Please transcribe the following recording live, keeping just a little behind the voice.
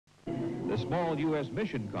The small U.S.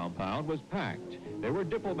 mission compound was packed. There were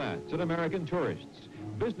diplomats and American tourists,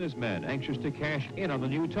 businessmen anxious to cash in on the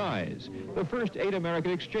new ties. The first 8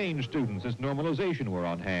 American exchange students since normalization were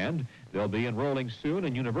on hand. They'll be enrolling soon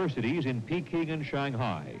in universities in Peking and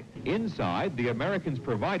Shanghai. Inside, the Americans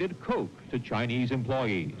provided Coke to Chinese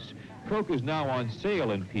employees. Coke is now on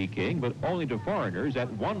sale in Peking, but only to foreigners at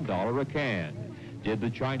 $1 a can. Did the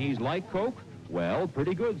Chinese like Coke? Well,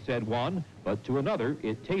 pretty good, said one, but to another,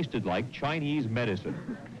 it tasted like Chinese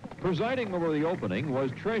medicine. Presiding over the opening was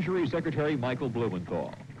Treasury Secretary Michael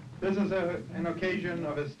Blumenthal. This is an occasion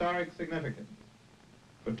of historic significance.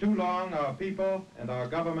 For too long, our people and our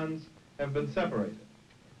governments have been separated.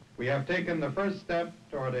 We have taken the first step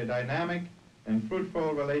toward a dynamic and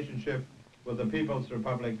fruitful relationship with the People's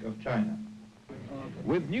Republic of China.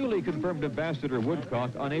 With newly confirmed Ambassador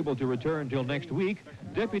Woodcock unable to return till next week,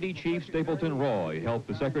 Deputy Chief Stapleton Roy helped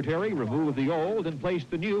the Secretary remove the old and place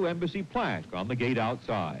the new embassy plaque on the gate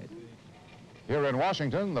outside. Here in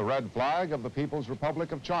Washington, the red flag of the People's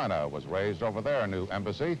Republic of China was raised over their new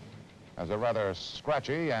embassy as a rather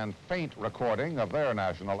scratchy and faint recording of their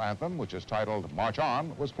national anthem, which is titled March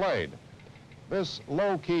On, was played. This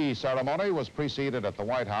low-key ceremony was preceded at the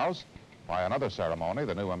White House by another ceremony.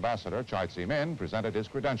 The new ambassador, Chai Tse-min, presented his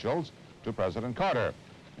credentials to President Carter.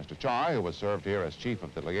 Mr. Chai, who was served here as chief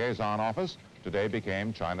of the liaison office, today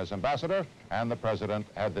became China's ambassador, and the president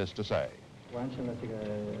had this to say.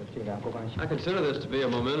 I consider this to be a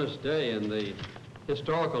momentous day in the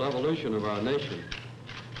historical evolution of our nation.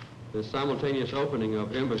 The simultaneous opening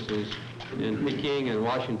of embassies in Peking and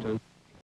Washington